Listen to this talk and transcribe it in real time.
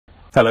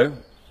Hello,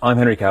 I'm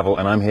Henry Cavill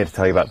and I'm here to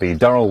tell you about the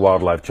Durrell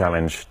Wildlife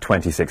Challenge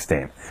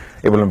 2016.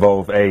 It will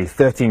involve a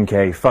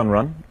 13k fun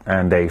run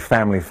and a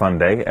family fun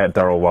day at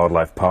Durrell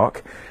Wildlife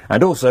Park.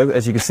 And also,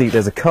 as you can see,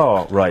 there's a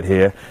car right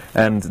here,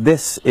 and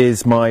this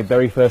is my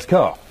very first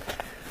car.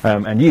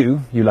 And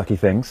you lucky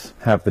things,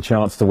 have the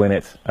chance to win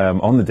it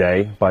on the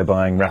day by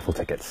buying raffle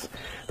tickets.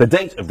 The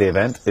date of the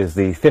event is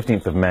the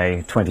 15th of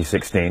May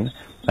 2016,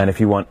 and if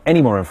you want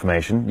any more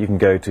information, you can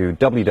go to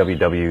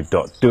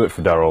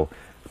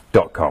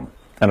www.doitfordurrell.com.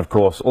 And of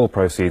course, all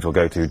proceeds will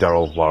go to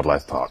Durrell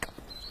Wildlife Park.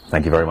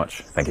 Thank you very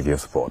much. Thank you for your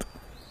support.